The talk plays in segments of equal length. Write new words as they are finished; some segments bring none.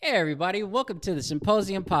Hey everybody, welcome to the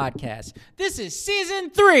Symposium Podcast. This is season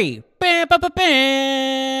 3. Bam, ba, ba,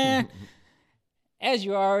 bam. As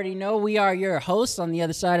you already know, we are your hosts on the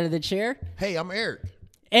other side of the chair. Hey, I'm Eric.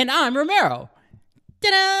 And I'm Romero.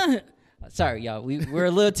 Ta-da! Sorry, y'all. We're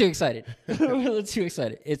a little too excited. We're a little too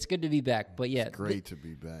excited. It's good to be back. But yeah. It's great to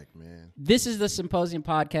be back, man. This is the Symposium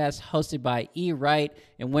Podcast hosted by E. Wright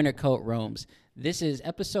and Wintercoat Roams. This is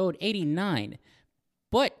episode 89.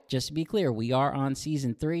 But just to be clear, we are on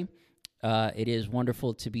season 3. It is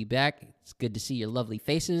wonderful to be back. It's good to see your lovely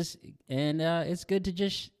faces. And it's good to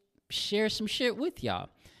just share some shit with y'all.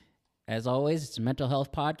 As always, it's a mental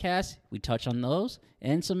health podcast. We touch on those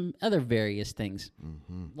and some other various things.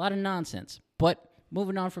 A lot of nonsense. But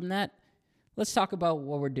moving on from that, let's talk about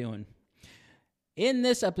what we're doing. In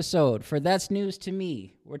this episode, for That's News to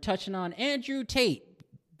Me, we're touching on Andrew Tate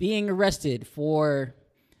being arrested for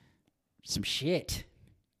some shit.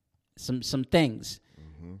 Some things,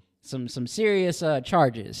 some serious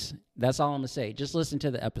charges. That's all I'm gonna say. Just listen to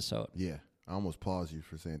the episode. Yeah, I almost paused you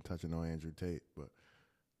for saying touching on Andrew Tate, but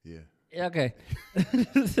yeah. Okay.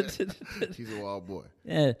 He's a wild boy.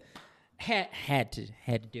 Yeah, had to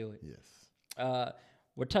do it. Yes.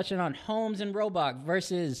 We're touching on Holmes and Robach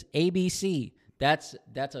versus ABC. That's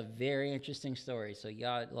a very interesting story. So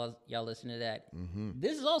y'all listen to that.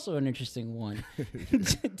 This is also an interesting one.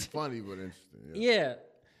 Funny but interesting. Yeah.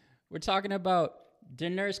 We're talking about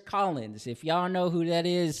Denise Collins. If y'all know who that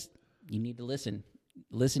is, you need to listen.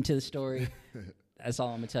 Listen to the story. That's all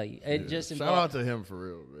I'm going to tell you. It just Shout out to him for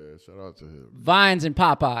real, man. Shout out to him. Vines and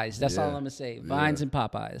Popeyes. That's all I'm going to say. Yeah. Vines and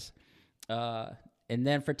Popeyes. And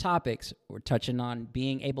then for topics, we're touching on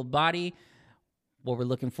being able-bodied, what we're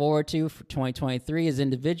looking forward to for 2023 as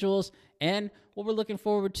individuals, and what we're looking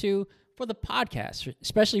forward to for the podcast,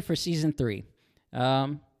 especially for season 3.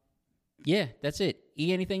 Yeah, that's it.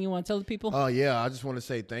 E, anything you want to tell the people? Yeah, I just want to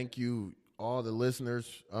say thank you, all the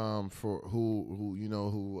listeners, for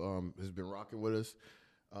who has been rocking with us,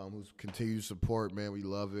 who's continued support. Man, we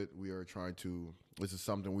love it. We are trying to. This is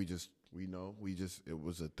something we know. It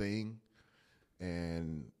was a thing,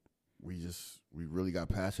 and we really got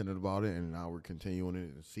passionate about it, and now we're continuing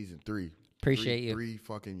it in season 3. Appreciate you. 3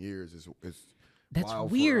 fucking years. That's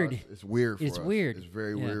wild weird. For us. It's weird for us. It's weird. It's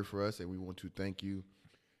very weird for us, and we want to thank you.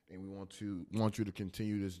 And we want you to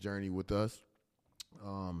continue this journey with us,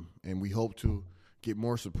 and we hope to get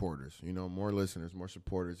more supporters, more listeners, more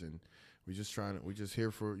supporters, and we just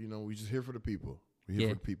here for the people. We're here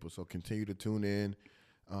for the people. So continue to tune in,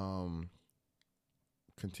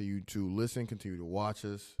 continue to listen, continue to watch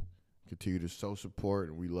us, continue to show support,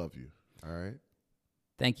 and we love you. All right.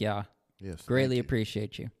 Thank y'all. Yes. Greatly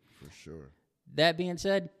appreciate you. For sure. That being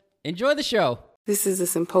said, enjoy the show. This is the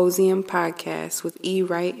Symposium Podcast with E.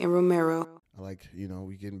 Wright and Romero. I like,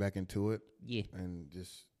 we getting back into it. Yeah. And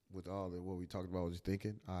just with all what we talked about, I was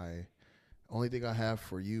thinking, only thing I have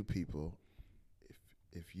for you people,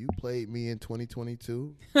 if you played me in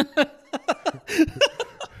 2022,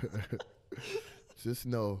 just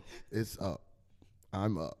know it's up.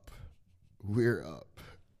 I'm up. We're up.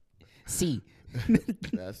 See.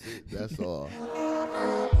 That's it. That's all.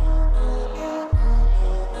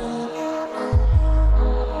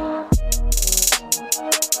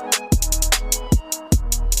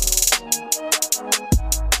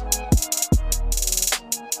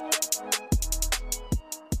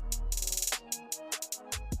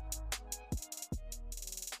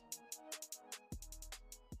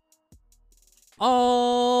 All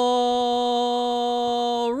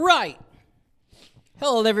right.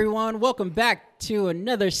 Hello, everyone. Welcome back to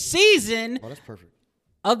another season Oh, that's perfect.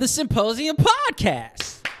 of the Symposium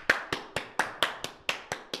Podcast.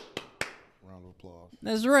 Round of applause.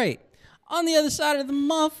 That's right. On the other side of the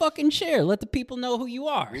motherfucking chair, let the people know who you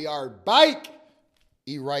are. We are back.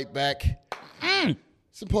 E. Right back.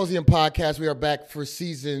 Symposium Podcast. We are back for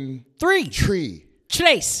season 3. 3.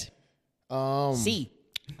 Trace. See.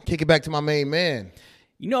 Kick it back to my main man.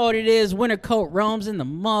 You know what it is? Wintercoat Roams in the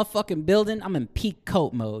motherfucking building. I'm in peak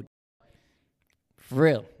coat mode. For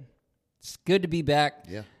real. It's good to be back.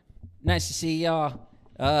 Yeah. Nice to see y'all.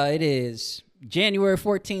 It is January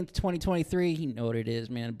 14th, 2023. You know what it is,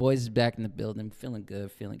 man. The boys is back in the building. Feeling good,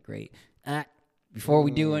 feeling great. Before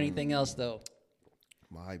we do anything else, though.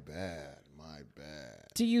 My bad.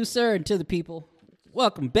 To you, sir, and to the people,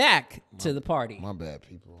 welcome back to the party. My bad,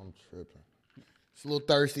 people. I'm tripping. It's a little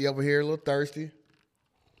thirsty over here, a little thirsty.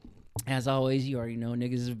 As always, you already know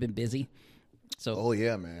niggas have been busy. So Oh,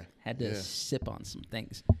 yeah, man. had to sip on some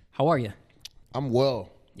things. How are you? I'm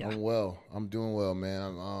well. Yeah. I'm well. I'm doing well,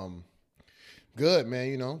 man. I'm good,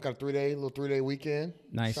 man. Got a little 3-day weekend.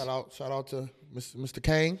 Nice. Shout out to Mr.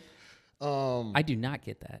 Kane. I do not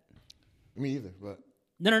get that. Me either, but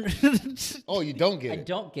No. oh, you don't get I it.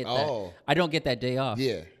 don't get that. Oh. I don't get that day off.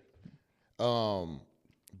 Yeah.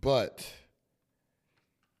 But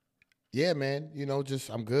yeah, man, you know, just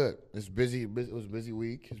I'm good. It's busy. It was a busy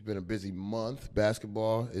week. It's been a busy month.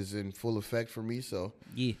 Basketball is in full effect for me, so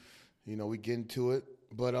Yeah. you know, we get into it.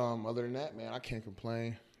 But other than that, man, I can't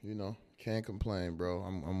complain. You know, can't complain, bro.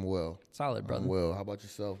 I'm well. Solid, brother. I'm well. How about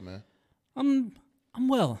yourself, man? I'm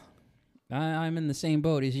well. I'm in the same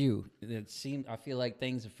boat as you. I feel like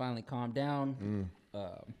things have finally calmed down.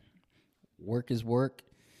 Work is work.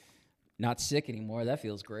 Not sick anymore. That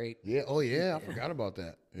feels great. Yeah. Oh yeah. I forgot about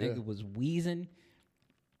that. Yeah. Nigga was wheezing.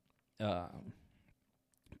 But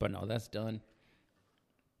no, that's done.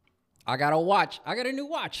 I got a watch. I got a new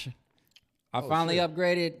watch. I finally shit.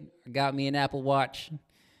 upgraded. Got me an Apple Watch.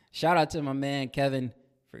 Shout out to my man Kevin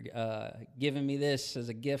for giving me this as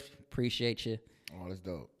a gift. Appreciate you. Oh, that's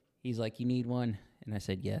dope. He's like, you need one? And I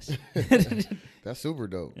said, yes. That's super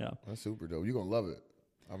dope. Yeah. That's super dope. You're gonna love it.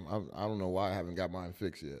 I don't know why I haven't got mine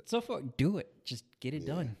fixed yet. So far, do it. Just get it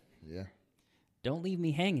done. Yeah. Don't leave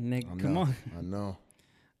me hanging, nigga. I Come know. on. I know.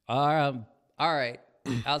 All right.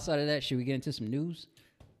 Outside of that, should we get into some news?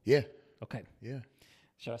 Yeah. Okay. Yeah.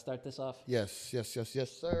 Should I start this off? Yes,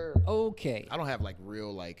 sir. Okay. I don't have like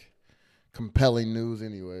real like compelling news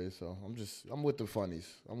anyway, so I'm with the funnies.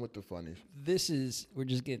 We're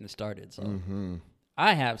just getting started. So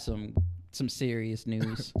I have some serious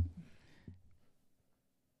news.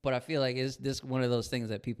 But I feel like is this one of those things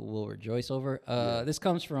that people will rejoice over? This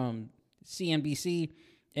comes from CNBC.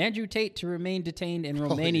 Andrew Tate to remain detained in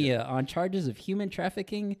Romania on charges of human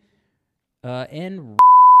trafficking and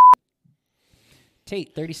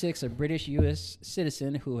Tate, 36, a British U.S.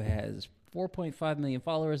 citizen who has 4.5 million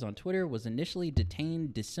followers on Twitter, was initially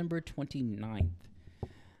detained December 29th.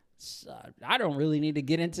 So, I don't really need to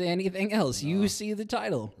get into anything else. No. You see the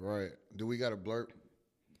title. Right. Do we got a bleep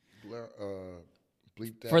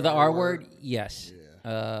that? For the R word? Yes.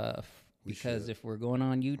 Yeah. Because if we're going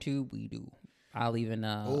on YouTube, we do. I'll even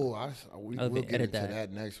we'll get into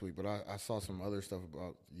that next week. But I saw some other stuff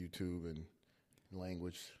about YouTube and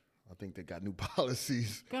language. I think they got new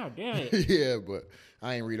policies. God damn it. Yeah, but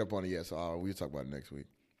I ain't read up on it yet, so we'll talk about it next week.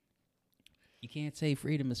 You can't say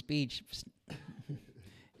freedom of speech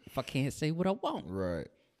if I can't say what I want. Right.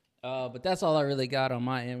 But that's all I really got on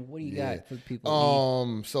my end. What do you got for the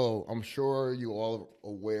people? So I'm sure you all are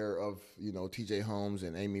aware of, T.J. Holmes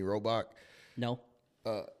and Amy Robach. No.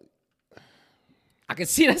 I can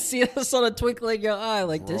see that sort of twinkle in your eye,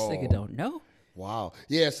 like Bro. This nigga don't know. Wow.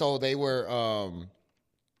 Yeah. So they were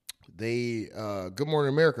Good Morning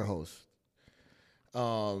America hosts.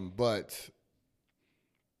 But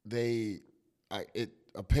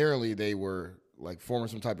apparently they were like forming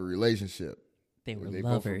some type of relationship. They were lovers.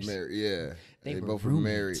 Both were married. Yeah. They both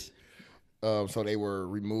roommates. were married. So they were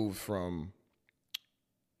removed from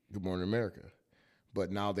Good Morning America.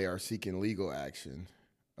 But now they are seeking legal action.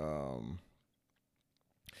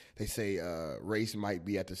 They say race might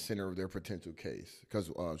be at the center of their potential case because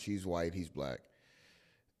she's white, he's black.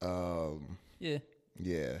 Yeah.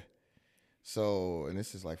 Yeah. So, and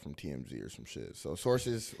this is like from TMZ or some shit. So,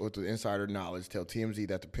 sources with the insider knowledge tell TMZ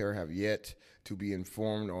that the pair have yet to be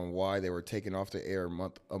informed on why they were taken off the air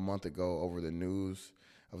a month ago over the news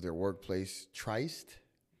of their workplace tryst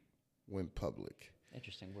went public.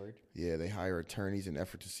 Interesting word. Yeah, they hire attorneys in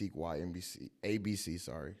effort to seek why ABC,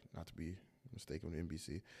 sorry, not to be mistaken with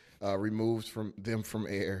NBC, removed them from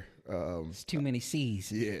air. It's too many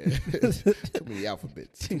C's. Yeah, too many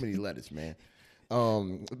alphabets, too many letters, man.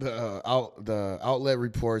 The outlet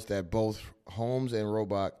reports that both Holmes and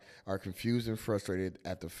Robach are confused and frustrated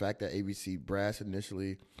at the fact that ABC brass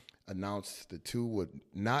initially announced the two would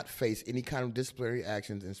not face any kind of disciplinary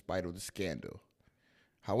actions in spite of the scandal.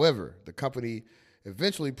 However, the company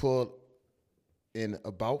eventually pulled an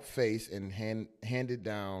about-face and handed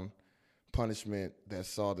down punishment that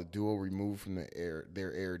saw the duo removed from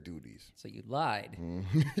their air duties. So you lied.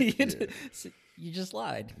 You just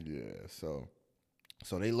lied. Yeah, so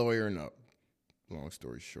they lawyering up. Long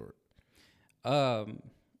story short. Hell,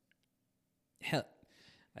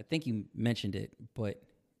 I think you mentioned it, but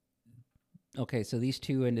okay, so these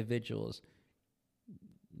two individuals,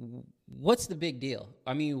 what's the big deal?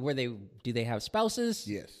 I mean, do they have spouses?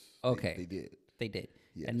 Yes. Okay. They did. They did.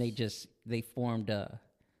 Yes. And they formed a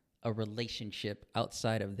relationship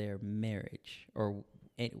outside of their marriage or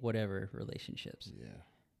whatever relationships. Yeah.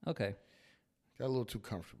 Okay. Got a little too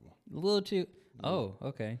comfortable. A little too. Oh,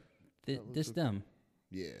 okay. Them.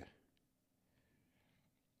 Yeah.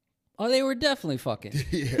 Oh, they were definitely fucking.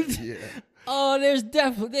 Yeah. Oh, they was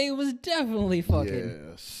definitely fucking.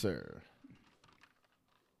 Yes, sir.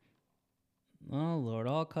 Oh, Lord,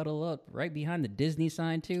 all cuddle up right behind the Disney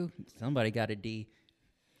sign, too. Somebody got a D.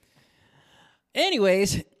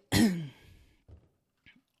 Anyways, I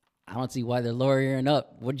don't see why they're lowering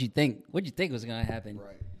up. What'd you think? What'd you think was going to happen?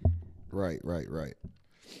 Right.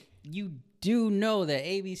 You do know that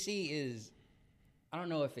ABC is, I don't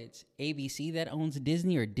know if it's ABC that owns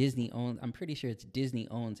Disney or Disney owns, I'm pretty sure it's Disney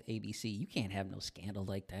owns ABC. You can't have no scandal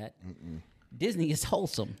like that. Disney is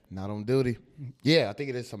wholesome. Not on duty. Yeah, I think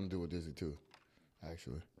it is something to do with Disney too,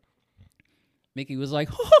 actually. Mickey was like,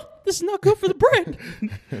 oh, this is not good for the brand.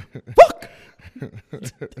 Fuck.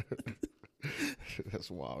 That's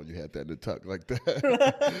wild. You had that in the tuck like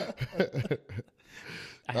that.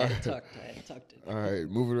 I had it tucked it. All right,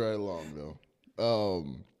 moving right along though.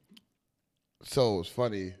 So it's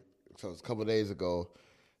funny. So it's a couple of days ago,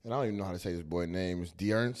 and I don't even know how to say this boy's name. It's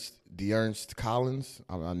D'Ernst Collins.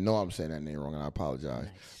 I know I'm saying that name wrong, and I apologize.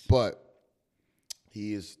 Nice. But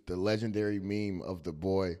he is the legendary meme of the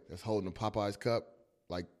boy that's holding the Popeyes cup,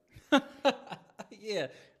 like. Yeah,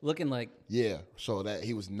 looking like. Yeah, so that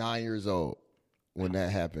he was 9 years old when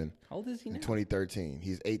that happened. How old is he now? In 2013.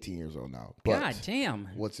 He's 18 years old now. But God damn.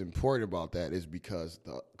 What's important about that is because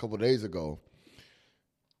a couple of days ago,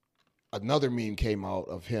 another meme came out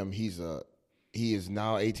of him. He is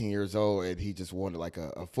now 18 years old, and he just won like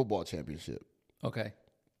a football championship. Okay.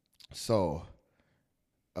 So,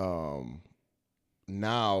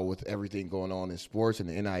 now with everything going on in sports and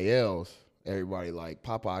the NILs, everybody like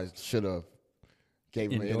Popeyes should have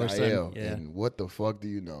gave him an NIL. Yeah. And what the fuck do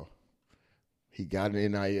you know? He got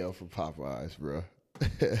an NIL for Popeyes, bro.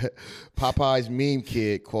 Popeyes meme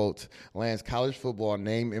kid, quote, lands college football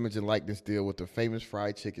name, image, and likeness deal with the famous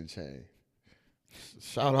fried chicken chain.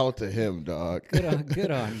 Shout out to him, dog. Good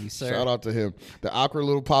on you, sir. Shout out to him. The awkward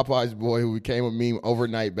little Popeyes boy who became a meme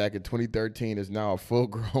overnight back in 2013 is now a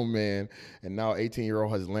full-grown man, and now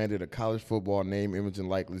 18-year-old has landed a college football name, image, and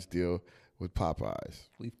likeness deal with Popeyes.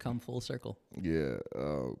 We've come full circle. Yeah.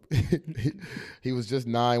 He was just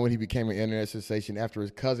 9 when he became an internet sensation after his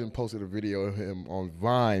cousin posted a video of him on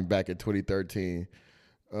Vine back in 2013.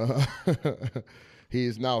 He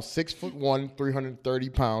is now 6'1", 330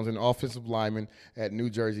 pounds, an offensive lineman at New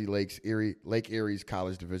Jersey Lake Erie's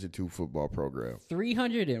College Division II football program.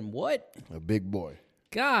 300 and what? A big boy.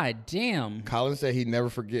 God damn. Collins said he never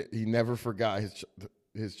forgot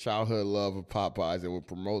his childhood love of Popeyes and would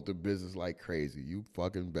promote the business like crazy. You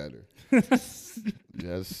fucking better.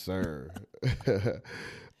 Yes, sir. It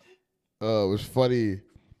was funny.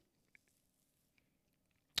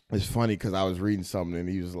 It's funny because I was reading something and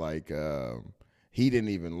he was like, he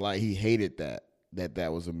hated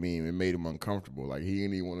that was a meme. It made him uncomfortable. Like he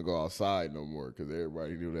didn't even want to go outside no more because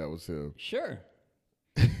everybody knew that was him. Sure.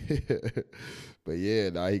 But yeah,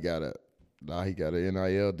 now he got an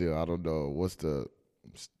NIL deal. I don't know what's the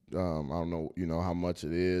I don't know, how much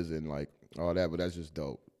it is and like all that, but that's just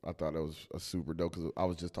dope. I thought that was a super dope because I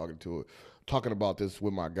was just talking about this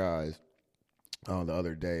with my guys the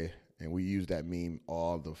other day, and we use that meme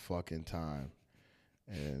all the fucking time.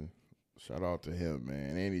 And shout out to him,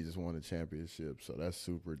 man. And he just won the championship, so that's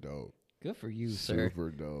super dope. Good for you, sir.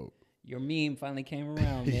 Super dope. Your meme finally came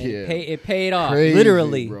around, man. Yeah. It paid off. Crazy,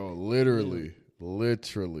 literally. Bro, literally. Good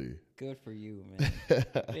for you, man.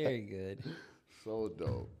 Very good. So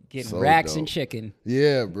dope. Getting racks and chicken.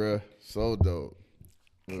 Yeah, bro. So dope.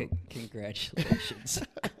 Congratulations.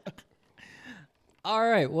 All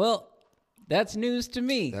right. Well, that's news to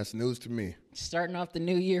me. That's news to me. Starting off the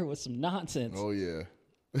new year with some nonsense. Oh, yeah.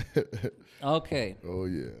 Okay. Oh,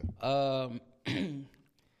 yeah.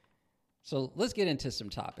 So let's get into some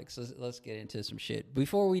topics. Let's get into some shit.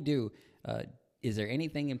 Before we do, is there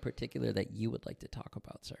anything in particular that you would like to talk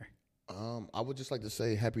about, sir? I would just like to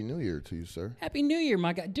say Happy New Year to you, sir. Happy New Year,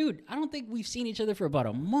 my guy. Dude, I don't think we've seen each other for about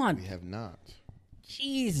a month. We have not.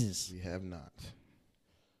 Jesus. We have not.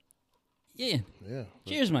 Yeah. Yeah.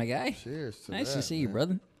 Cheers, my guy. Cheers to Nice that, to see you, man.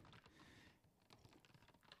 brother.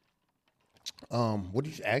 What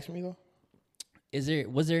did you ask me, though?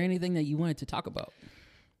 Was there anything that you wanted to talk about?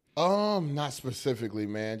 Not specifically,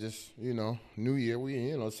 man. Just, New Year.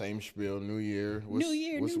 We, same spiel. New Year.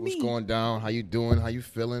 What's going down? How you doing? How you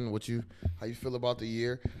feeling? How you feel about the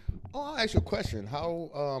year? Oh, I'll ask you a question.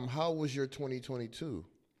 How was your 2022?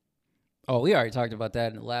 Oh, we already talked about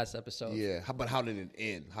that in the last episode. Yeah. How did it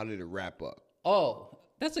end? How did it wrap up? Oh,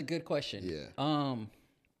 that's a good question. Yeah.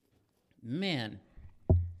 Man.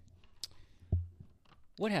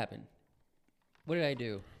 What happened? What did I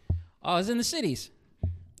do? Oh, I was in the cities.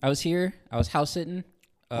 I was here. I was house sitting.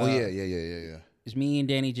 Yeah. It was me and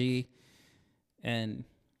Danny G. And,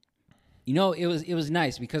 it was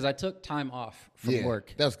nice because I took time off from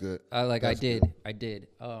work. That's good. I did.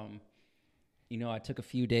 I took a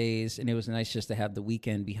few days, and it was nice just to have the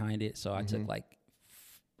weekend behind it. So I took Mm-hmm. like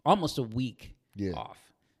almost a week Yeah. off.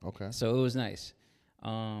 Okay. So it was nice.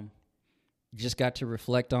 Just got to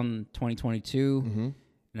reflect on 2022, Mm-hmm.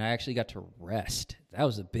 and I actually got to rest. That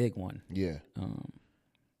was a big one. Yeah.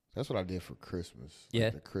 That's what I did for Christmas. Yeah.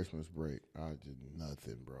 The Christmas break. I did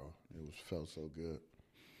nothing, bro. It felt so good.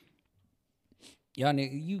 Y'all,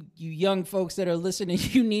 you young folks that are listening,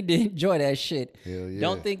 you need to enjoy that shit. Hell yeah.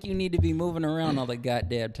 Don't think you need to be moving around all the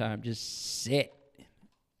goddamn time. Just sit.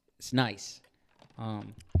 It's nice.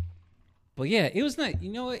 But yeah, it was nice.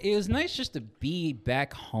 It was nice just to be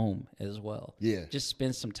back home as well. Yeah. Just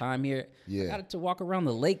spend some time here. Yeah. I got to walk around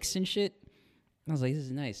the lakes and shit. I was like, this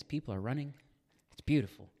is nice. People are running. It's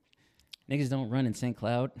beautiful. Niggas don't run in St.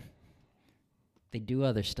 Cloud. They do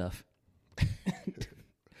other stuff.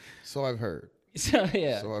 So I've heard. So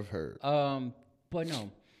yeah. So I've heard. But no,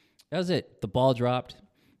 that was it. The ball dropped,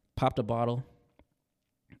 popped a bottle,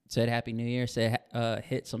 said Happy New Year,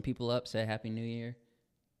 hit some people up, said Happy New Year.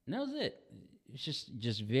 And that was it. It's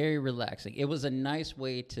just very relaxing. It was a nice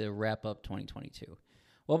way to wrap up 2022.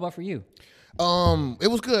 What about for you? It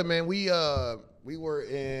was good, man. We were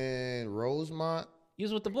in Rosemont. You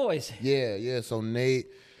was with the boys. Yeah. So Nate,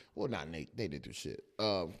 well, not Nate. They did do shit.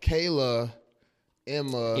 Kayla,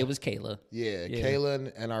 Emma. It was Kayla. Yeah, Yeah.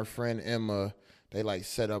 Kayla and our friend Emma. They like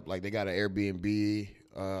set up like they got an Airbnb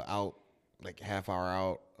out like half hour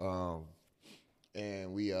out.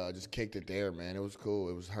 And we just kicked it there, man. It was cool.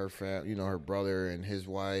 It was her her brother and his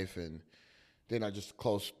wife, and then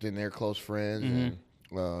they're close friends. Mm-hmm.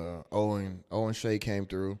 And Owen Shea came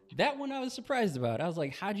through. That one I was surprised about. I was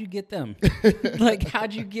like, how'd you get them? Like,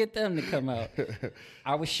 how'd you get them to come out?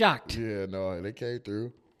 I was shocked. Yeah, no, they came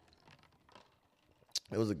through.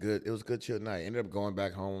 It was a good chill night. Ended up going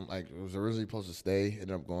back home. Like it was originally supposed to stay.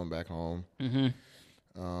 Ended up going back home.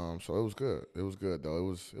 Mm-hmm. So it was good. It was good though.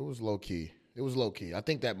 It was low key. It was low key. I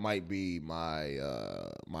think that might be my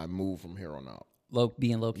my move from here on out.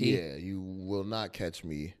 Being low key? Yeah, you will not catch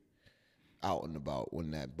me out and about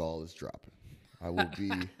when that ball is dropping. I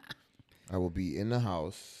will be in the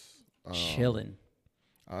house. Chilling.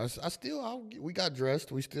 We got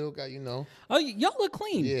dressed. We still got, Oh, y'all look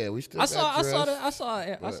clean. Yeah, we still I got saw dressed.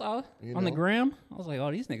 I saw you on the know. gram. I was like,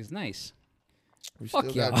 oh, these niggas nice. We Fuck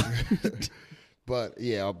still y'all.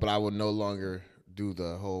 But I will no longer do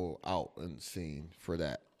the whole out and scene for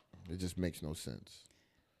that. It just makes no sense.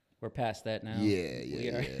 We're past that now.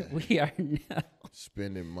 Yeah. We are now.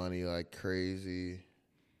 Spending money like crazy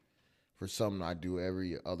for something I do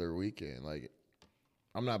every other weekend. Like,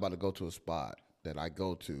 I'm not about to go to a spot that I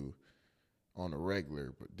go to on a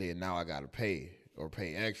regular, but then now I got to pay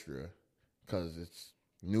extra because it's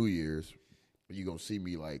New Year's. You're going to see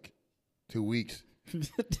me like 2 weeks.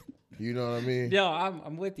 You know what I mean? No,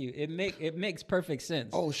 I'm with you. It makes perfect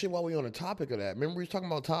sense. Oh, shit, while we on the topic of that, remember we was talking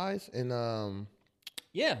about ties? And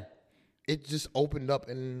Yeah. it just opened up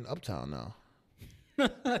in Uptown now.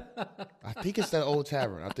 I think it's that old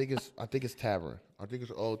tavern. I think it's tavern. I think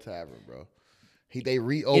it's Old Tavern, bro. They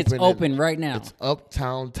reopened. It's open right now. It's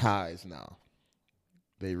Uptown Ties now.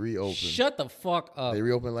 They reopened. Shut the fuck up. They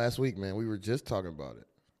reopened last week, man. We were just talking about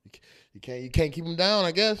it. You can't keep them down,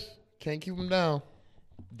 I guess. Can't keep them down.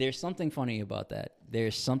 There's something funny about that.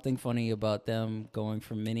 There's something funny about them going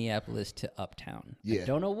from Minneapolis to Uptown. Yeah. I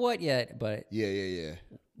don't know what yet, but Yeah.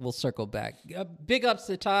 we'll circle back. Big ups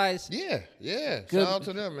to Ties. Yeah. Good. Shout out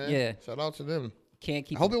to them, man. Yeah. Shout out to them. Can't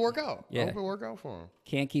keep I hope it work out. Yeah. I hope it work out for them.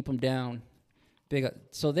 Can't keep them down. Big up.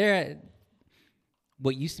 So they're at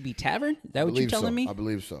what used to be Tavern? Is that what you're telling me? I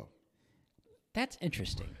believe so. That's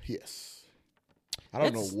interesting. Yes. I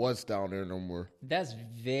don't know what's down there no more. That's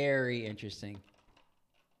very interesting.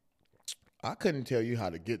 I couldn't tell you how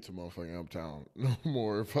to get to motherfucking Uptown no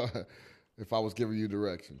more if I was giving you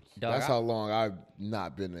directions. Dog, That's how long I've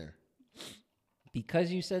not been there.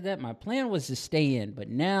 Because you said that, my plan was to stay in, but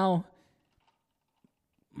now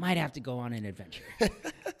might have to go on an adventure.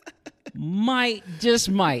 Might.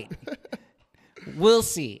 We'll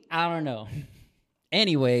see. I don't know.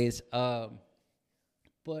 Anyways,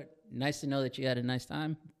 but nice to know that you had a nice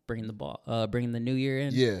time bringing the new year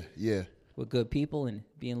in. Yeah. With good people and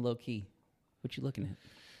being low key. What you looking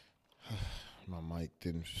at? My mic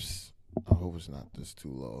didn't. I hope it's not this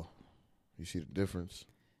too low. You see the difference?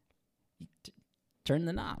 Turn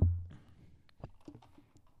the knob.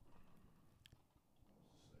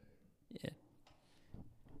 Yeah.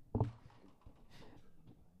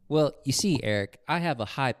 Well, you see, Eric, I have a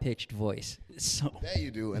high-pitched voice. So Yeah,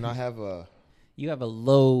 you do. And I have a. you have a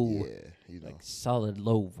low, Yeah, like solid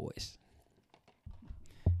low voice.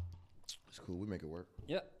 It's cool. We make it work.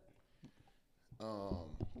 Yep.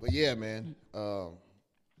 But yeah, man. What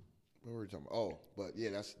were we talking about? Oh, but yeah,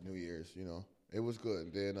 that's New Year's. You know, it was good.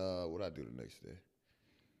 And then what I do the next day?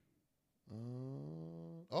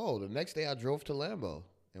 The next day I drove to Lambeau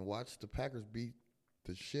and watched the Packers beat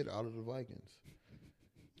the shit out of the Vikings.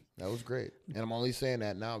 That was great. And I'm only saying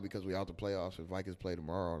that now because we out the playoffs. If Vikings play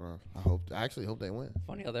tomorrow, I actually hope they win.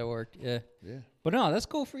 Funny how that worked. Yeah. Yeah. But no, that's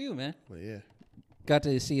cool for you, man. But yeah. Got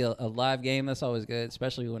to see a live game. That's always good,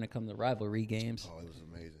 especially when it comes to rivalry games. Oh, it was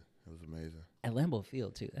amazing. It was amazing. At Lambeau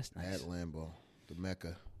Field, too. That's nice. At Lambeau. The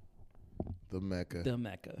Mecca. The Mecca. The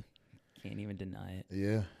Mecca. Can't even deny it.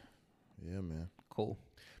 Yeah. Yeah, man. Cool.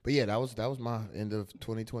 But yeah, that was my end of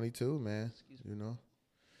 2022, man. You know.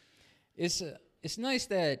 It's nice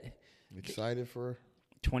that excited for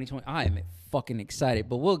 2020. I am fucking excited,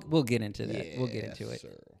 but we'll get into that. Yeah, we'll get into it.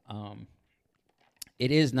 Sir.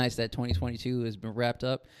 It is nice that 2022 has been wrapped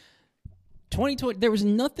up. 2020, there was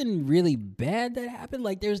nothing really bad that happened.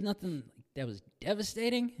 Like, there's nothing that was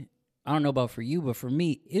devastating. I don't know about for you, but for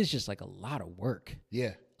me, it's just like a lot of work.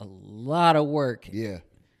 Yeah. A lot of work. Yeah.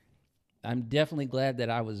 I'm definitely glad that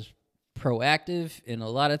I was proactive in a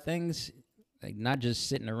lot of things, like not just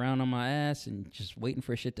sitting around on my ass and just waiting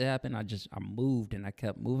for shit to happen. I moved and I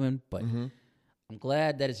kept moving, but I'm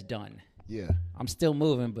glad that it's done. Yeah. I'm still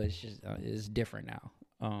moving, but it's just it's different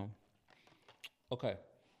now. Okay.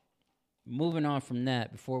 Moving on from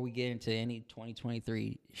that, before we get into any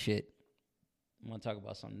 2023 shit, I want to talk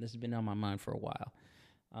about something. This has been on my mind for a while.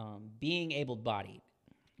 Being able-bodied.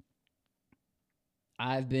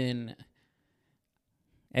 I've been,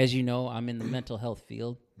 as you know, I'm in the mental health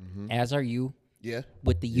field, as are you. Yeah.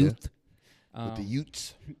 With the youth. With the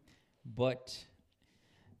youths. But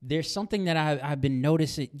there's something that I've been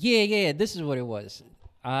noticing. Yeah, this is what it was.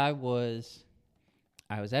 I was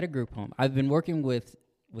at a group home. I've been working with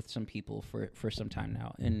some people for some time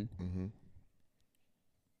now, and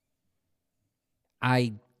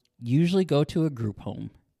I usually go to a group home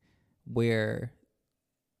where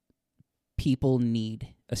people need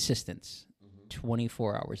assistance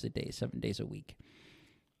 24 hours a day, 7 days a week.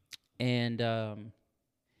 And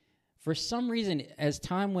for some reason, as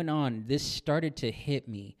time went on, this started to hit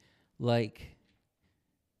me, like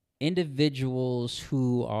individuals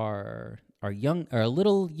who are young, or a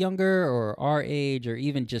little younger, or our age, or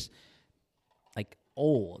even just like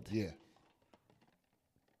old. Yeah.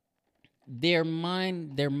 Their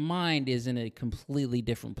mind is in a completely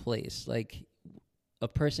different place. Like, a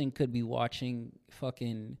person could be watching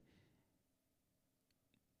fucking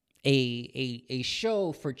a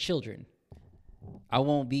show for children. I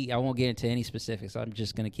won't get into any specifics. I'm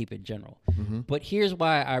just gonna keep it general. But here's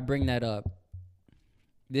why I bring that up.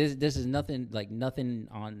 This is nothing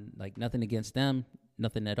against them,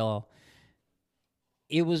 nothing at all.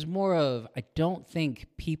 It was more of, I don't think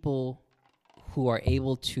people who are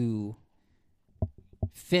able to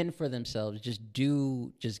fend for themselves, just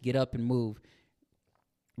get up and move,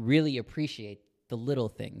 really appreciate the little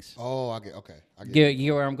things. Oh, I get. Okay, I get. You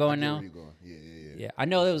get where I'm going now? Where you going? Yeah. I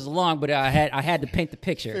know it was long, but I had to paint the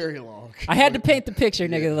picture. Very long. I had to paint the picture,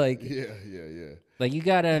 nigga. Like, Yeah. like, you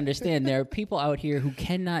gotta understand, there are people out here who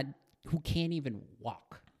can't even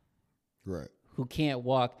walk. Right. Who can't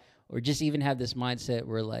walk, or just even have this mindset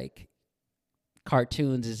where, like,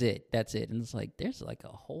 cartoons is it. That's it. And it's like, there's like a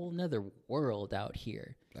whole nother world out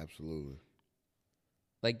here. Absolutely.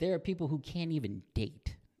 Like, there are people who can't even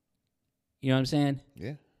date. You know what I'm saying?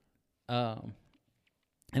 Yeah. And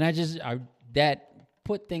that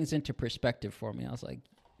put things into perspective for me. I was like,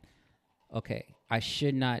 okay, I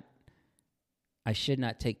should not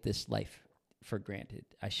take this life for granted.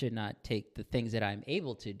 I should not take the things that I'm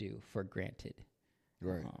able to do for granted.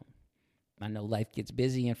 Right. I know life gets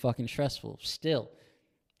busy and fucking stressful. Still,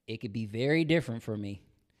 it could be very different for me.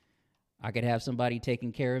 I could have somebody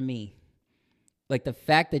taking care of me. Like, the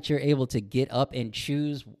fact that you're able to get up and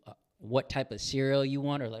choose what type of cereal you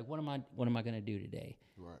want, or like, what am I going to do today?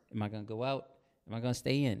 Right. Am I going to go out? Am I going to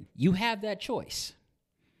stay in? You have that choice.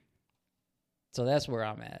 So that's where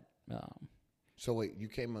I'm at. So wait, you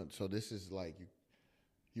came up. So this is like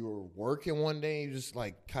you were working one day. And you just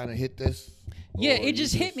like kind of hit this. Yeah, it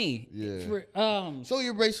just hit me. Yeah. So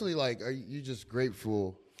you're basically like, are you just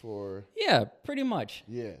grateful for? Yeah, pretty much.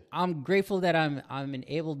 Yeah. I'm grateful that I'm an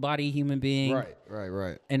able-bodied human being.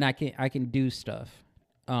 Right. And I can do stuff.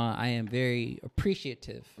 I am very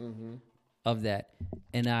appreciative of that,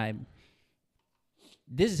 and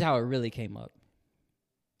this is how it really came up.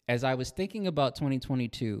 As I was thinking about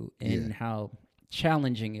 2022 and how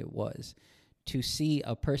challenging it was to see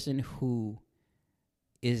a person who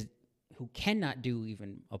cannot do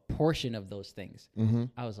even a portion of those things,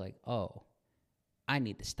 I was like, oh, I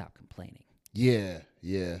need to stop complaining. Yeah.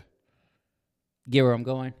 Get where I'm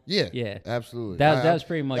going? Yeah. Yeah. Absolutely. That was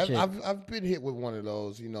pretty much it. I've been hit with one of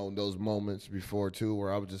those, those moments before too,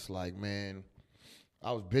 where I was just like, man,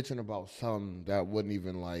 I was bitching about something that wasn't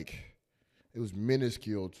even like, it was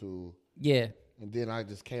minuscule to. Yeah. And then I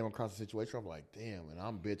just came across a situation. I'm like, damn, and I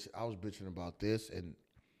was bitching about this, and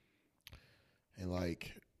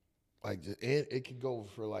like it could go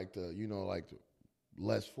for like the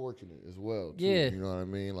less fortunate as well. Too, Yeah. you know what I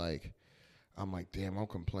mean? Like, I'm like, damn, I'm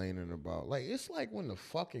complaining about it's like when the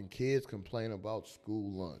fucking kids complain about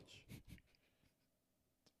school lunch.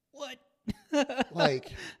 What?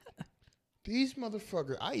 Like, these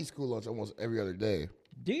motherfuckers. I eat school lunch almost every other day.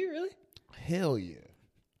 Do you really? Hell yeah.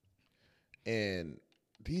 And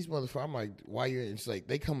these motherfuckers, I'm like, why you? It's like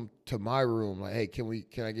they come to my room like, hey, can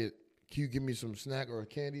you give me some snack or a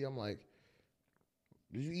candy? I'm like,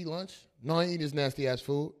 did you eat lunch? No, I ain't eat this nasty ass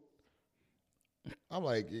food. I'm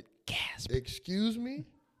like, Gasp. Excuse me?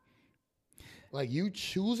 Like, you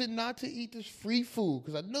choosing not to eat this free food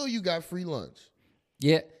because I know you got free lunch.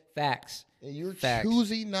 Yeah, facts. And you're Facts.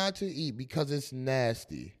 choosing not to eat because it's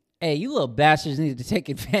nasty. Hey, you little bastards need to take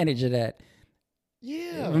advantage of that.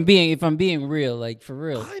 Yeah. If I'm being real, like for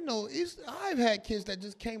real. I know. I've had kids that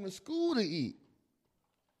just came to school to eat.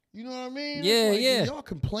 You know what I mean? Yeah, It's like, yeah. Y'all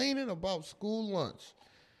complaining about school lunch.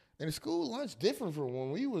 And the school lunch different from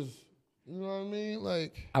when we was, you know what I mean?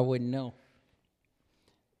 Like, I wouldn't know.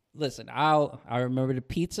 Listen, I remember the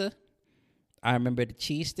pizza. I remember the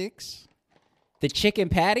cheese sticks. The chicken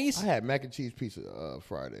patties. I had mac and cheese pizza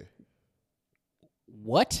Friday.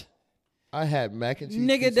 What? I had mac and cheese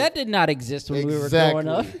Nigga, pizza. that did not exist when we were growing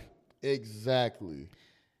up. Exactly.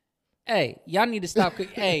 Hey, y'all need to stop.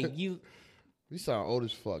 Hey, you. We sound old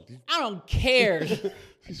as fuck. I don't care.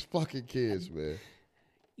 These fucking kids, man.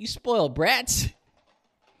 You spoiled brats.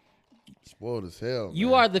 Spoiled as hell. You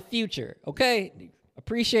man. are the future, okay?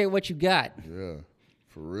 Appreciate what you got. Yeah,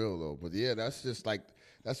 for real though. But yeah, that's just like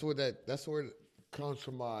that's where it comes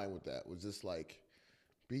to mind with that. Was just like,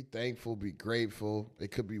 be thankful, be grateful.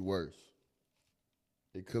 It could be worse.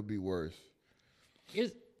 It could be worse.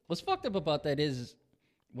 What's fucked up about that is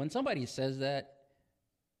when somebody says that,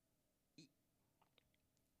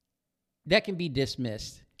 that can be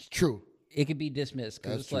dismissed. True. It can be dismissed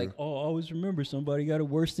because That's it's like, true. oh, I always remember somebody got it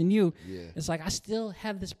worse than you. Yeah. It's like, I still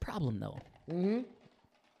have this problem though. Mm-hmm.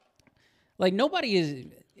 Like nobody is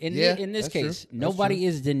in this that's case, true. nobody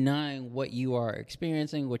is denying what you are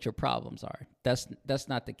experiencing, what your problems are. That's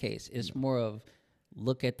not the case. It's more of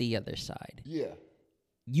look at the other side. Yeah.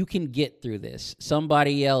 You can get through this.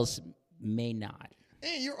 Somebody else may not.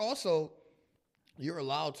 And you're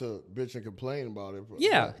allowed to bitch and complain about it.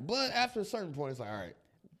 Yeah. But after a certain point, it's like, all right,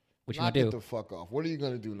 What you knock gonna it do? the fuck off. What are you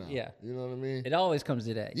gonna do now? Yeah. You know what I mean? It always comes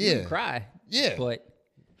to that. You Yeah. can cry. Yeah. But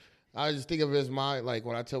I just think of it as like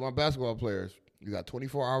when I tell my basketball players, you got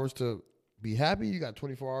 24 hours to be happy, you got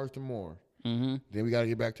 24 hours to mourn. mm-hmm. Then we got to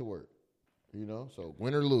get back to work. You know? So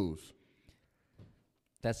win or lose.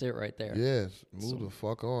 That's it right there. Yes. Move the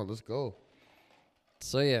fuck on. Let's go.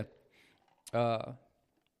 So yeah.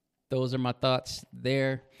 Those are my thoughts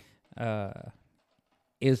there.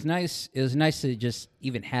 It was nice to just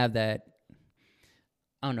even have that.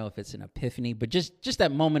 I don't know if it's an epiphany, but just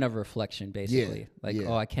that moment of reflection, basically.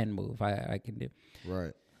 Oh, I can move. I can do.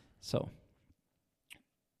 Right. So,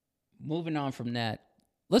 moving on from that,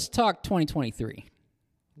 let's talk 2023.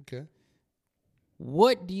 Okay.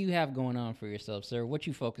 What do you have going on for yourself, sir? What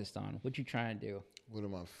you focused on? What you trying to do? What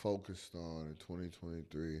am I focused on in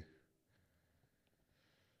 2023?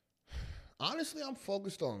 Honestly, I'm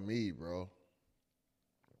focused on me, bro.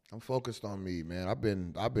 I'm focused on me, man. I've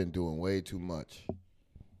been doing way too much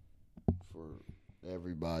for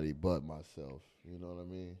everybody but myself. You know what I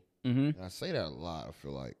mean? Mm-hmm. And I say that a lot, I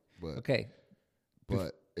feel like. But Okay.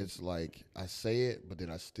 But it's like I say it, but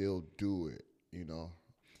then I still do it, you know?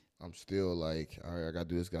 I'm still like, all right, I gotta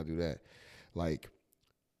do this, gotta do that. Like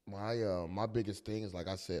my biggest thing is, like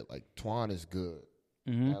I said, like Twan is good.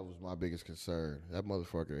 Mm-hmm. That was my biggest concern. That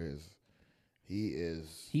motherfucker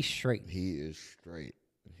He's straight. He is straight.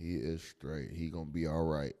 He is straight. He gonna be all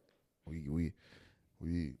right. We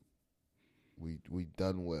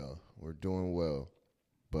done well. We're doing well.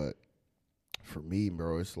 But for me,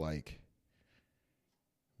 bro, it's like,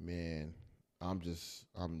 man, I'm just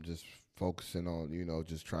focusing on, you know,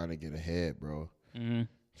 just trying to get ahead, bro. Mm-hmm.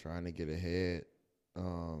 Trying to get ahead.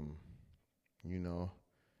 You know,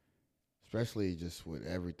 especially just with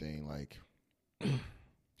everything. Like,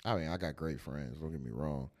 I mean, I got great friends. Don't get me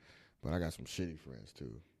wrong, but I got some shitty friends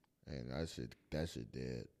too, and that shit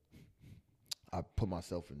dead. I put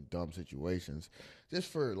myself in dumb situations just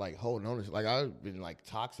for like holding on to, like I've been like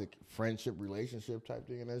toxic friendship relationship type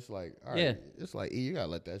thing, and it's like, all right, Yeah. it's like, you gotta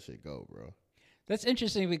let that shit go, bro. That's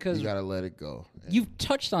interesting because You gotta let it go. And you've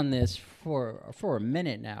touched on this for a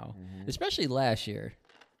minute now, especially last year.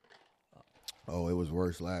 oh, it was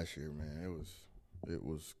worse last year, man. It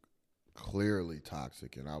was clearly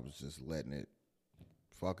toxic, and I was just letting it,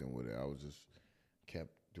 fucking with it. I was just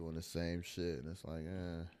kept doing the same shit, and it's like,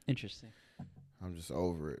 Interesting. I'm just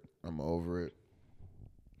over it. I'm over it.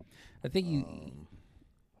 I think you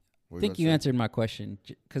What think you you gonna say? answered my question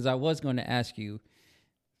because I was going to ask you.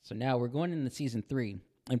 So now we're going into season 3,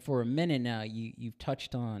 and for a minute now, you've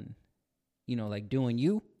touched on, like doing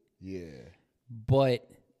you, Yeah. but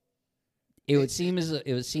it would seem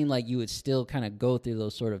like you would still kind of go through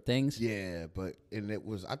those sort of things. Yeah,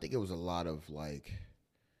 I think it was a lot of like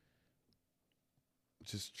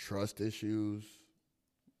just trust issues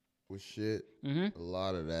with shit. Mm-hmm. A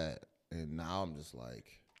lot of that. And now I'm just like,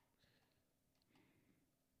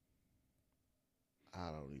 I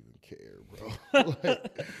don't even care, bro.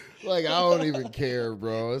 like I don't even care,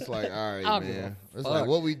 bro. It's like, all right, I don't give man. a It's fuck. like,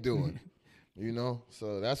 what we doing?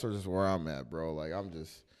 So that's just where I'm at, bro. Like I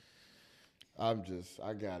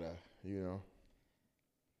gotta,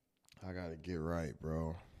 I gotta get right,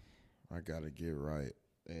 bro. I gotta get right.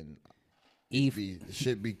 And it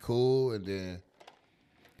should be cool, and then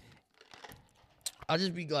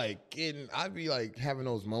I'd be like having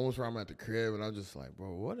those moments where I'm at the crib and I'm just like,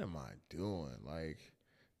 bro, what am I doing? Like,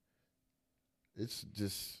 it's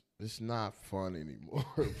not fun anymore,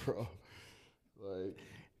 bro. Like,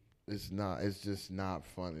 it's just not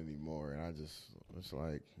fun anymore. And it's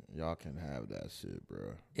like, y'all can have that shit,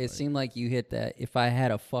 bro. It seemed like you hit that if I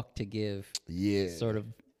had a fuck to give. Yeah. Sort of.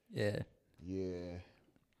 Yeah. Yeah.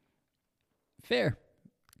 Fair.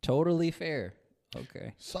 Totally fair.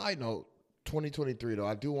 Okay. Side note, 2023 though,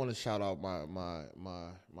 I do want to shout out my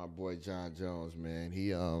boy John Jones, man.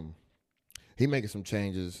 He making some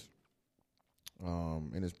changes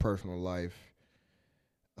in his personal life.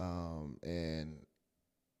 And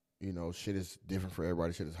shit is different for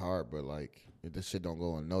everybody. Shit is hard, but like this shit don't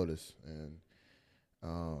go unnoticed. And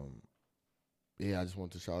I just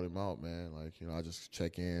want to shout him out, man. Like, I just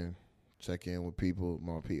check in with people,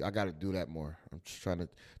 more people. I got to do that more. I'm just trying to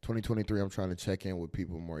 2023. I'm trying to check in with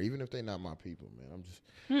people more, even if they're not my people, man.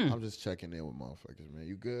 I'm just checking in with motherfuckers, man.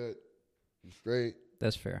 You good? You straight?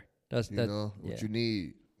 That's fair. What What you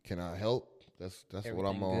need? Can I help? That's what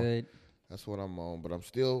I'm on. Good. That's what I'm on. But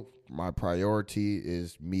my priority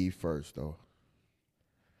is me first, though.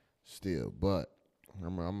 Still, but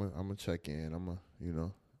I'm gonna check in. I'm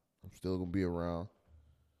still gonna be around.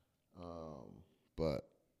 But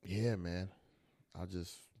yeah, man.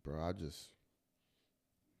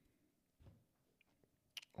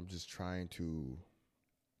 I'm just trying to.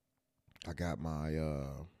 I got my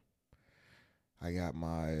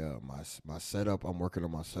my setup. I'm working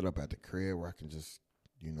on my setup at the crib where I can just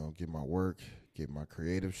get my work, get my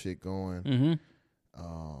creative shit going. Mm-hmm.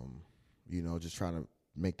 Just trying to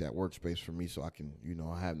make that workspace for me so I can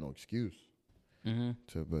I have no excuse.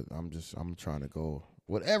 Mm-hmm. But I'm trying to go.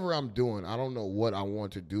 Whatever I'm doing, I don't know what I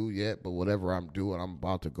want to do yet, but whatever I'm doing, I'm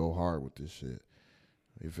about to go hard with this shit.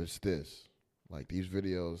 If it's this, like these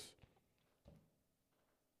videos,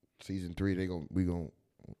 season 3,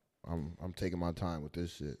 I'm taking my time with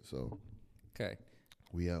this shit. So, Okay.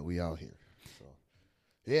 we out here. So,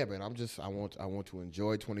 yeah, man, I want to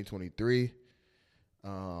enjoy 2023.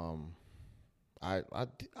 I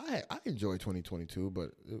enjoyed 2022,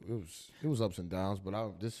 but it was ups and downs. But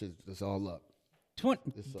it's all up.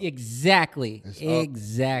 Exactly. It's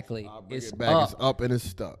Exactly. I'll bring It's it back. up. It's up and it's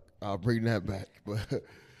stuck. I'll bring that back, but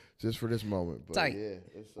just for this moment. But Tight. yeah,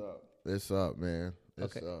 it's up. It's up, man.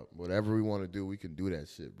 It's Okay. up. Whatever we want to do, we can do that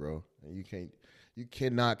shit, bro. And you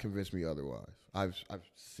cannot convince me otherwise. I've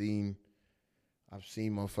seen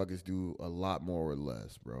motherfuckers do a lot more with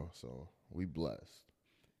less, bro. So we blessed.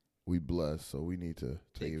 So we need to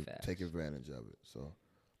take advantage of it. So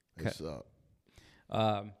it's up.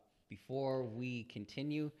 Before we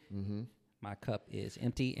continue, my cup is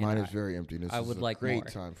empty. And Mine is very empty. This I is would a like great more.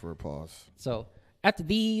 time for a pause. So after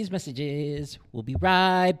these messages, we'll be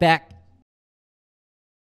right back.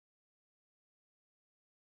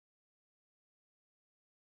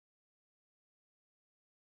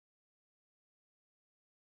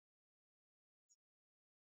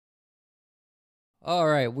 All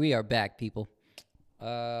right, we are back, people.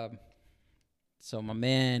 So my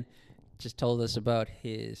man just told us about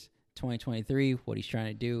his 2023, what he's trying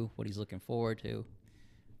to do, what he's looking forward to.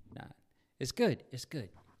 Nah, it's good. It's good.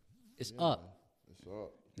 It's up. It's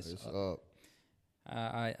up. It's It's up. up.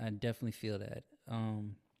 I definitely feel that.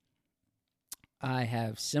 I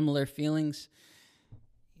have similar feelings.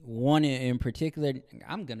 One in particular,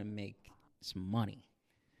 I'm gonna make some money.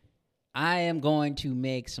 I am going to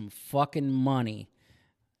make some fucking money.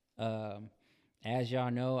 As y'all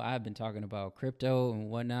know, I've been talking about crypto and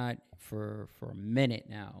whatnot for a minute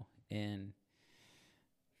now. And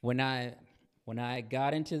when I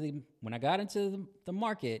got into the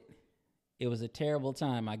market, it was a terrible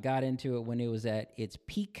time. I got into it when it was at its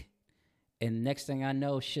peak, and next thing I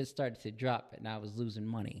know, shit started to drop, and I was losing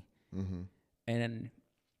money. Mm-hmm. And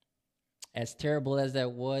as terrible as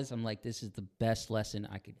that was, I'm like, this is the best lesson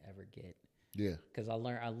I could ever get. Yeah. Because I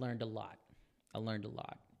learned a lot.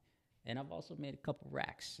 And I've also made a couple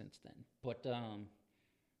racks since then. But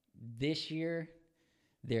this year,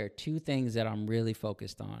 there are two things that I'm really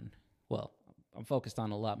focused on. Well, I'm focused on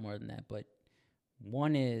a lot more than that. But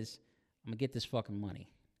one is I'm going to get this fucking money.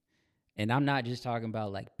 And I'm not just talking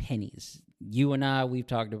about like pennies. You and I, we've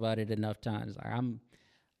talked about it enough times. Like,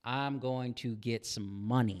 I'm going to get some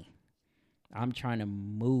money. I'm trying to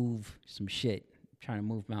move some shit. I'm trying to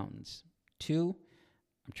move mountains. Two,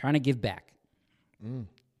 I'm trying to give back.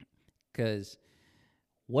 Because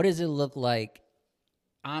what does it look like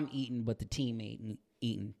I'm eating but the team ain't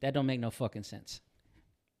eating? That don't make no fucking sense.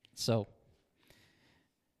 So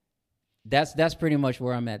that's pretty much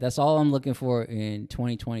where I'm at. That's all I'm looking for in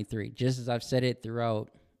 2023. Just as I've said it throughout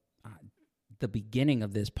the beginning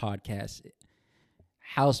of this podcast,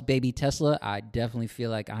 House Baby Tesla, I definitely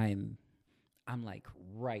feel like I'm like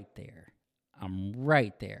right there. I'm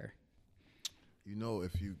right there. You know,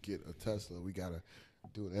 if you get a Tesla, we gotta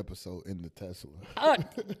do an episode in the Tesla.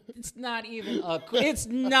 It's not even a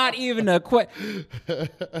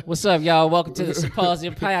What's up, y'all? Welcome to the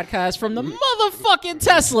Symposium Podcast from the motherfucking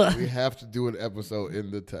Tesla. We have to do an episode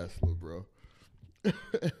in the Tesla, bro. I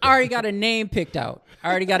already got a name picked out.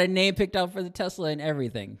 For the Tesla and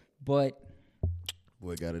everything. But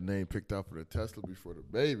boy, got a name picked out for the Tesla before the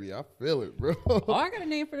baby. I feel it, bro. Oh, I got a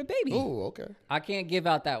name for the baby. Oh, okay. I can't give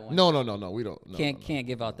out that one. No. We don't. No, Can't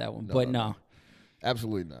give out that one. But no.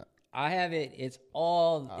 Absolutely not. I have it. It's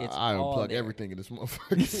all. I all unplug there. everything in this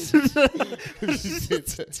motherfucker.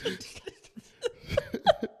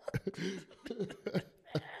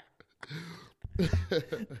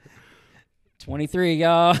 23,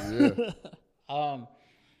 y'all. Yeah.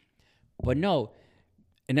 But no,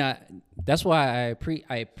 and that's why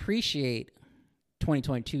I appreciate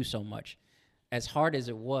 2022 so much. As hard as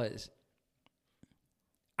it was,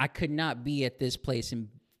 I could not be at this place and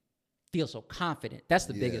feel so confident. That's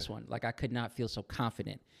the biggest one. Like, I could not feel so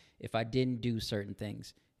confident if I didn't do certain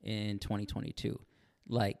things in 2022.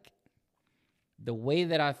 Like, the way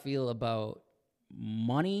that I feel about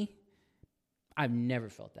money, I've never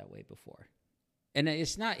felt that way before. And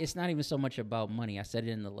it's not even so much about money. I said it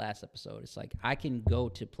in the last episode. It's like, I can go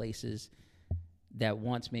to places that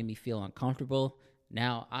once made me feel uncomfortable.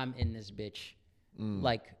 Now I'm in this bitch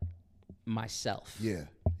like myself. Yeah.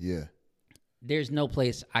 There's no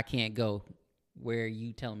place I can't go where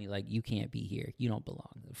you tell me, like, you can't be here. You don't belong.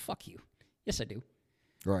 Fuck you. Yes, I do.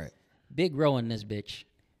 Right. Big row in this bitch.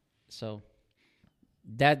 So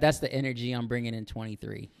that's the energy I'm bringing in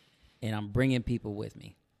 23. And I'm bringing people with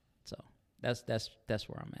me. So that's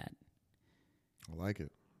where I'm at. I like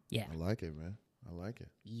it. Yeah. I like it, man. I like it.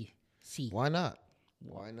 Yeah. See. Why not?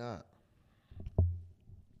 Why not?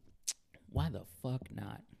 Why the fuck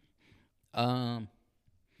not?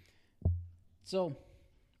 So,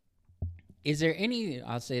 is there any,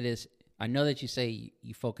 I'll say this, I know that you say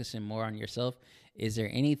you focusing more on yourself. Is there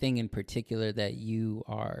anything in particular that you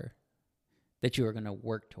are going to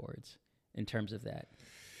work towards in terms of that?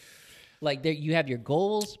 Like, there, you have your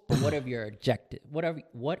goals, but what are your objectives?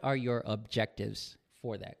 What are your objectives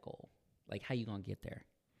for that goal? Like, how you going to get there?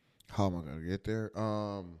 How am I going to get there?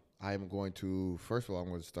 I am going to, first of all, I'm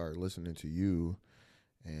going to start listening to you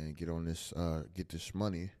and get on this, get this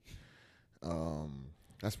money.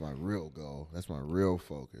 That's my real goal. That's my real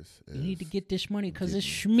focus. You need to get this money because it's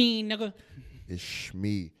shmee, nigga. It's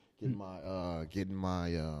shmee.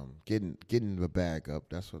 Getting the bag up.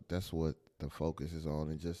 That's what the focus is on,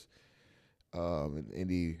 and just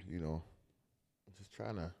any, just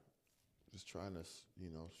trying to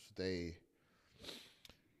stay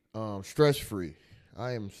stress free.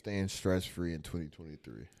 I am staying stress free in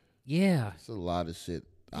 2023. Yeah, it's a lot of shit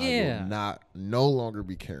I will no longer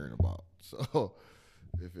be caring about. So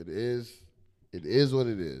if it is what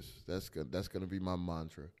it is. That's gonna be my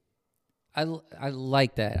mantra. I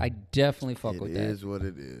like that. I definitely fuck with that. It is what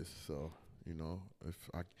it is. So, if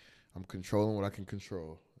I'm controlling what I can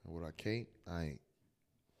control, and what I can't, I ain't.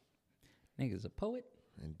 Nigga's a poet.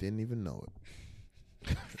 And didn't even know it.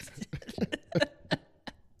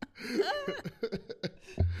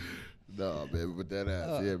 No, man, but that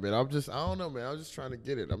ass, yeah, man. I don't know, man. I'm just trying to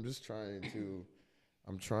get it. I'm trying to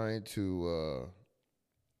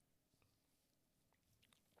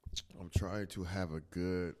have a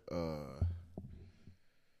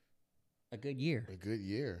good year. A good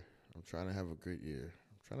year. I'm trying to have a good year.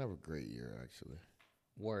 I'm trying to have a great year, actually.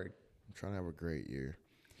 Word. I'm trying to have a great year.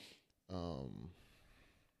 From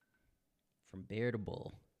bear to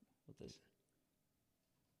bull. What this?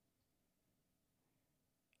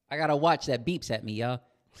 I gotta watch that beeps at me, y'all.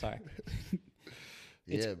 Sorry.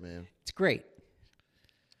 Yeah, man. It's great.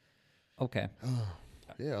 Okay.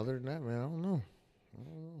 Yeah, other than that, man, I don't know.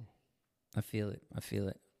 I feel it.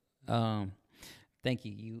 Thank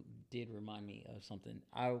you. You did remind me of something.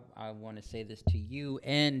 I want to say this to you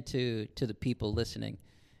and to the people listening.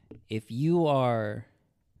 If you're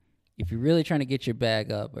really trying to get your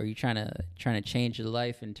bag up, or you're trying to change your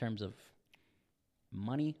life in terms of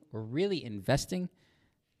money or really investing,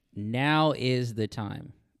 now is the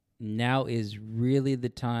time. Now is really the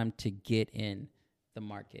time to get in the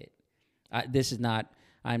market. I'm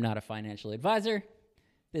not a financial advisor.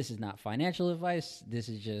 This is not financial advice. This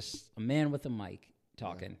is just a man with a mic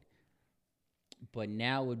talking. Yeah. But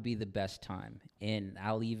now would be the best time. And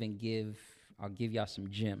I'll give y'all some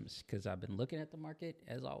gems, because I've been looking at the market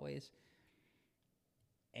as always.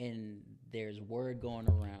 And there's word going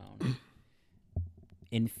around.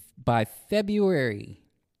 By February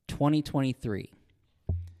 2023,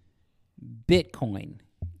 Bitcoin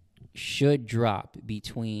should drop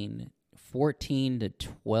between $14,000 to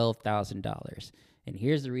 $12,000. And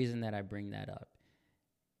here's the reason that I bring that up.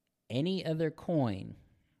 Any other coin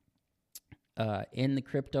in the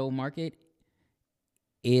crypto market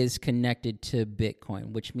is connected to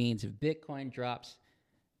Bitcoin, which means if Bitcoin drops,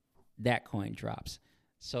 that coin drops.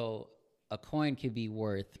 So a coin could be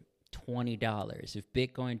worth $20. If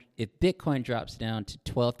Bitcoin drops down to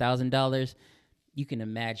 $12,000, you can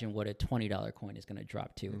imagine what a $20 coin is going to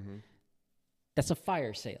drop to. Mm-hmm. That's a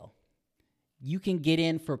fire sale. You can get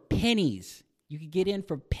in for pennies. Yeah.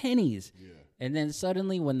 And then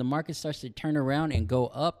suddenly when the market starts to turn around and go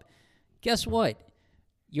up, guess what?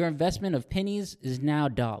 Your investment of pennies is now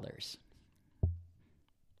dollars.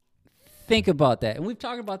 Think about that. And we've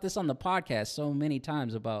talked about this on the podcast so many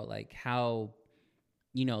times about like how,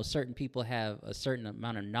 certain people have a certain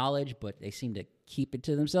amount of knowledge, but they seem to keep it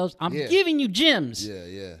to themselves. I'm giving you gems.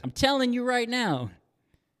 Yeah. I'm telling you right now,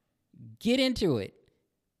 get into it.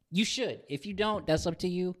 You should. If you don't, that's up to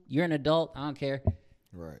you. You're an adult. I don't care.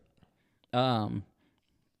 Right.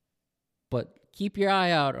 But keep your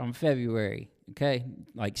eye out on February, okay?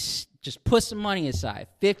 Like, just put some money aside,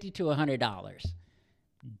 $50 to $100.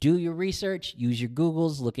 Do your research. Use your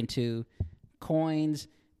Googles. Look into coins,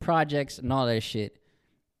 projects, and all that shit.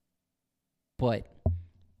 But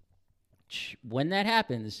when that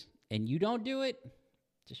happens and you don't do it,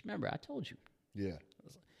 just remember, I told you. Yeah.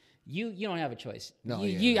 You don't have a choice. No,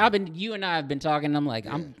 you and I have been talking. I'm like,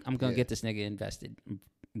 I'm gonna get this nigga invested. I'm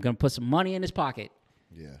gonna put some money in his pocket.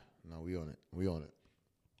 Yeah. No, we own it. 100%.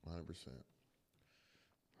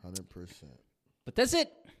 100%. But that's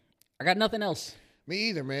it. I got nothing else. Me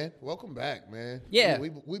either, man. Welcome back, man. Yeah,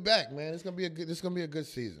 we back, man. It's gonna be a good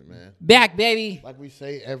season, man. Back, baby. Like we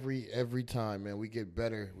say every time, man. We get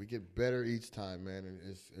better. We get better each time, man.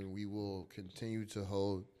 And we will continue to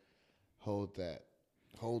hold to that.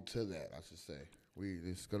 I should say.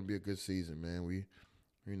 It's gonna be a good season, man.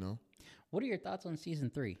 What are your thoughts on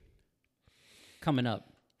season 3 coming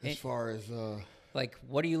up? As far as like,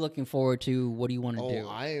 what are you looking forward to? What do you want to do?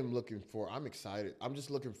 I'm excited. I'm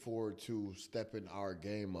just looking forward to stepping our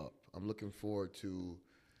game up. I'm looking forward to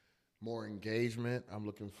more engagement. I'm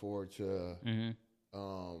looking forward to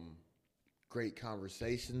great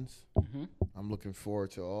conversations. Mm-hmm. I'm looking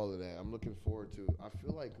forward to all of that.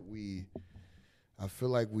 I feel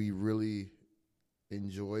like we really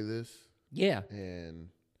enjoy this. Yeah. And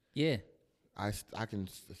yeah. I can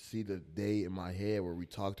see the day in my head where we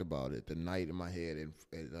talked about it, the night in my head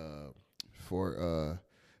at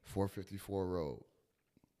 454 Road.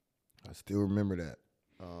 I still remember that.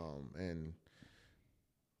 And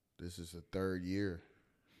this is the 3rd year.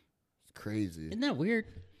 It's crazy. Isn't that weird?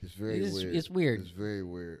 It's very weird. It's weird. It's very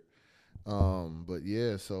weird. But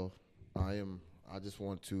yeah, so I just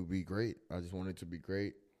want to be great. I just want it to be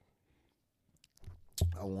great.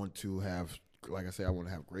 I want to have, like I say, I want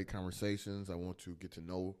to have great conversations. I want to get to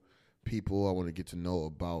know people. I want to get to know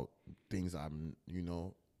about things that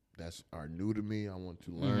are new to me. I want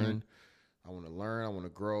to learn. Mm-hmm. I want to learn. I want to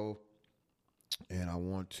grow. And I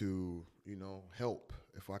want to, help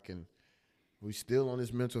if I can. We still on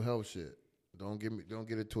this mental health shit. Don't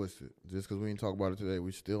get it twisted. Just because we didn't talk about it today,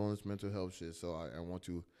 we still on this mental health shit. So I want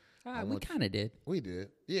to. We kind of did. We did.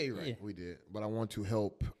 Yeah, you're right. Yeah. We did. But I want to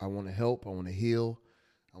help. I want to help. I want to heal.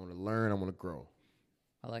 I want to learn. I want to grow.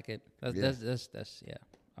 I like it. That's yeah.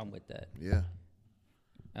 I'm with that. Yeah.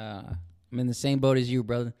 I'm in the same boat as you,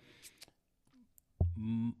 brother.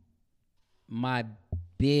 My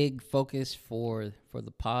big focus for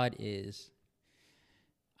the pod is,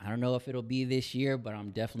 I don't know if it'll be this year, but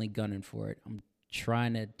I'm definitely gunning for it. I'm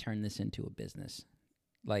trying to turn this into a business.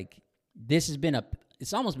 Like, this has been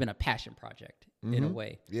it's almost been a passion project in a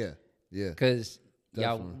way. Yeah. Yeah. Because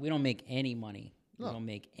Definitely. we don't make any money. No. We don't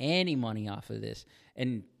make any money off of this.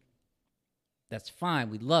 And that's fine.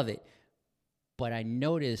 We love it. But I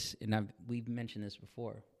notice, and we've mentioned this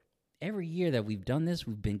before, every year that we've done this,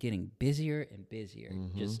 we've been getting busier and busier,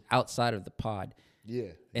 just outside of the pod.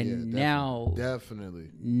 Yeah. And yeah, definitely.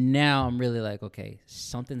 now I'm really like, okay,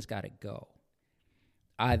 something's got to go.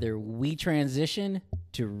 Either we transition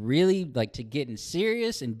to really, like, to getting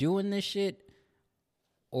serious and doing this shit,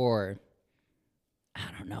 or I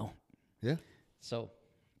don't know. Yeah. So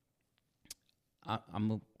I'm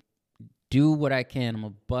going to do what I can. I'm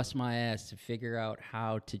going to bust my ass to figure out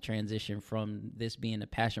how to transition from this being a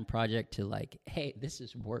passion project to, like, hey, this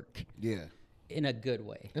is work. Yeah. In a good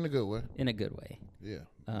way. In a good way. In a good way. Yeah.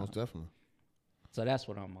 Most definitely. So that's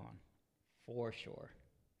what I'm on. For sure.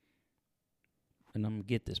 And I'm going to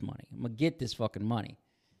get this money. I'm going to get this fucking money.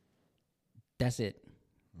 That's it.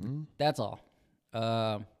 Mm-hmm. That's all.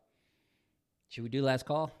 Should we do last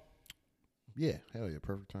call? Yeah. Hell yeah.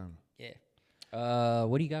 Perfect time. Yeah.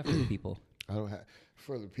 What do you got for the people? I don't have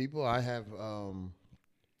for the people. I have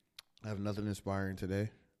nothing inspiring today.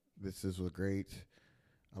 This was great.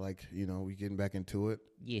 I like, we getting back into it.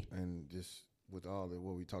 Yeah. And just with all the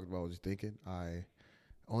what we talked about, I was thinking.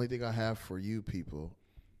 Only thing I have for you people,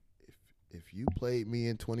 if you played me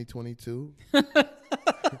in 2022,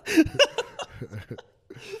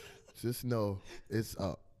 just know it's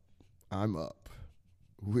up. I'm up.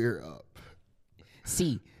 We're up.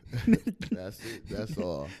 See. That's it. That's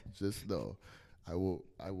all. Just know, you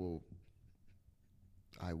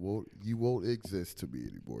won't exist to me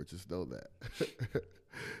anymore. Just know that.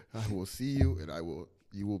 I will see you, and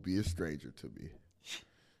you will be a stranger to me,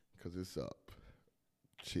 because it's up.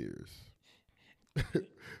 Cheers.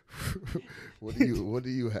 What do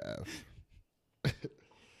you have?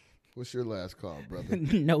 What's your last call, brother?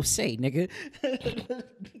 No say, nigga.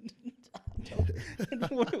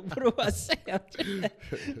 what do I say?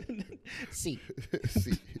 See.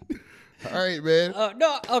 See. All right, man.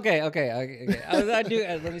 No. Okay.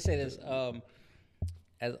 Let me say this.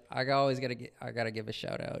 As I gotta give a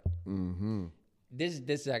shout out. Mm-hmm. This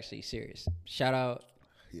is actually serious. Shout out.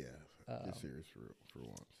 Yeah, it's serious for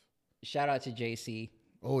once. Shout out to JC.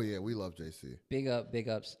 Oh yeah, we love JC. Big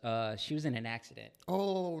ups. She was in an accident.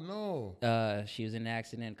 Oh no. She was in an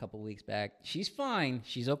accident a couple weeks back. She's fine.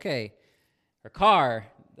 She's okay. Her car,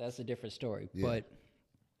 that's a different story. Yeah. But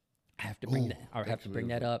I have to bring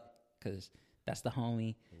that up because that's the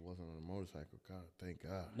homie. It wasn't on a motorcycle. God, thank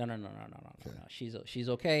God. No. She's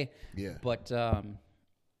okay. Yeah. But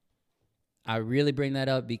I really bring that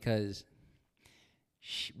up because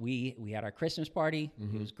we had our Christmas party.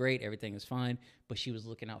 Mm-hmm. It was great. Everything was fine. But she was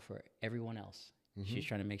looking out for everyone else. Mm-hmm. She was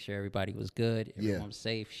trying to make sure everybody was good. Everyone was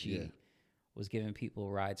safe. She was giving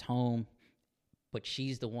people rides home. But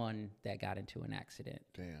she's the one that got into an accident.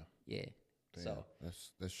 Damn. Yeah. Damn. So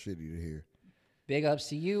that's shitty to hear. Big ups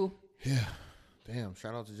to you. Yeah. Damn.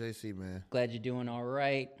 Shout out to JC, man. Glad you're doing all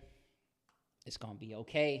right. It's gonna be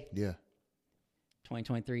okay. Yeah.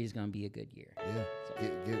 2023 is gonna be a good year. Yeah. So,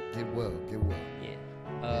 get well. Yeah.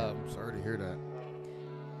 I'm sorry to hear that.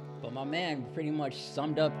 But my man pretty much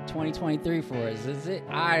summed up 2023 for us. Is it?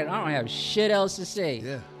 I don't have shit else to say.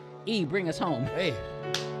 Yeah. E, bring us home. Hey.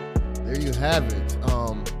 There you have it.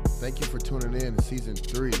 Thank you for tuning in to season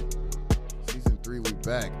 3. Season 3, we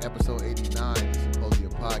back. Episode 89, the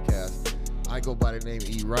Symposium Podcast. I go by the name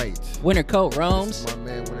E. Wright. Winter Coat Roams. This is my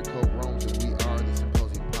man, Winter Coat Roams, and we are the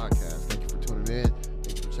Symposium Podcast. Thank you for tuning in.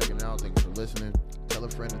 Thank you for checking out. Thank you for listening. Tell a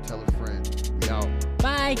friend to tell a friend. We out.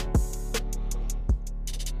 Bye.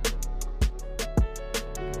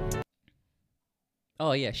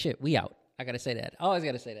 Oh, yeah, shit. We out. I got to say that. I always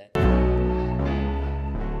got to say that.